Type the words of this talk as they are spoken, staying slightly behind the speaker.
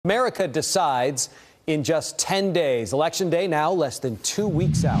America decides in just 10 days. Election day now less than 2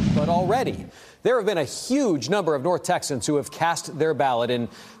 weeks out. But already, there have been a huge number of North Texans who have cast their ballot. In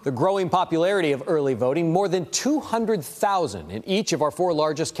the growing popularity of early voting, more than 200,000 in each of our 4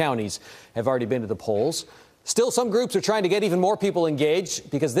 largest counties have already been to the polls. Still, some groups are trying to get even more people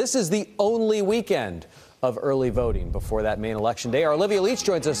engaged because this is the only weekend of early voting before that main election day. Our Olivia Leach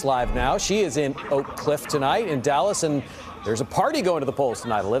joins us live now. She is in Oak Cliff tonight in Dallas, and there's a party going to the polls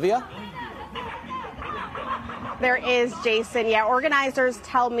tonight. Olivia? There is, Jason. Yeah, organizers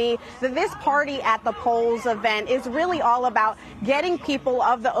tell me that this party at the polls event is really all about getting people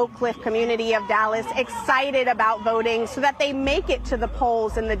of the Oak Cliff community of Dallas excited about voting so that they make it to the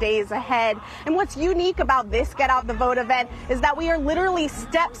polls in the days ahead. And what's unique about this Get Out the Vote event is that we are literally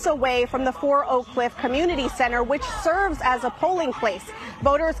steps away from the 4 Oak Cliff Community Center, which serves as a polling place.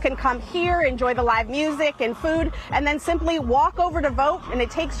 Voters can come here, enjoy the live music and food, and then simply walk over to vote, and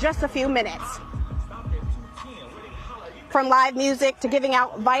it takes just a few minutes. From live music to giving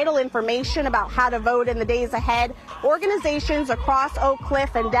out vital information about how to vote in the days ahead, organizations across Oak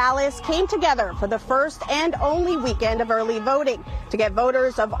Cliff and Dallas came together for the first and only weekend of early voting to get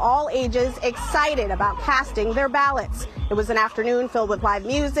voters of all ages excited about casting their ballots. It was an afternoon filled with live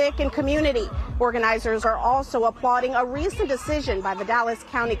music and community. Organizers are also applauding a recent decision by the Dallas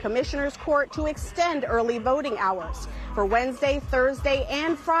County Commissioner's Court to extend early voting hours for Wednesday, Thursday,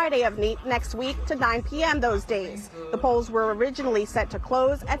 and Friday of next week to 9 p.m. those days. The polls were originally set to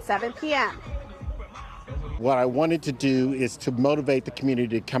close at 7 p.m. What I wanted to do is to motivate the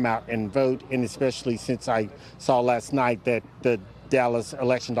community to come out and vote, and especially since I saw last night that the Dallas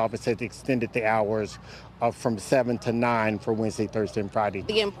Election Office had extended the hours from 7 to 9 for Wednesday, Thursday, and Friday.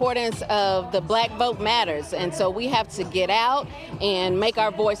 The importance of the black vote matters, and so we have to get out and make our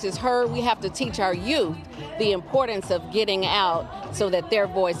voices heard. We have to teach our youth the importance of getting out so that their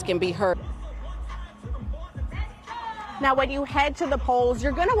voice can be heard. Now, when you head to the polls,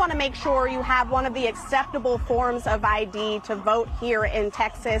 you're going to want to make sure you have one of the acceptable forms of ID to vote here in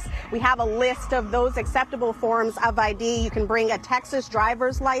Texas. We have a list of those acceptable forms of ID. You can bring a Texas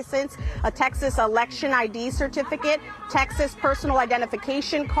driver's license, a Texas election ID certificate, Texas personal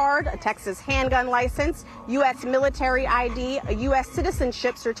identification card, a Texas handgun license, U.S. military ID, a U.S.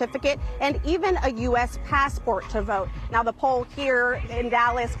 citizenship certificate, and even a U.S. passport to vote. Now, the poll here in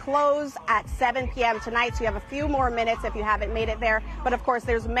Dallas closed at 7 p.m. tonight, so you have a few more minutes if you haven't made it there. But of course,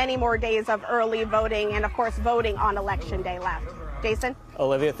 there's many more days of early voting and of course voting on election day left. Jason?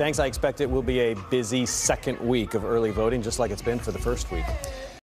 Olivia, thanks. I expect it will be a busy second week of early voting, just like it's been for the first week.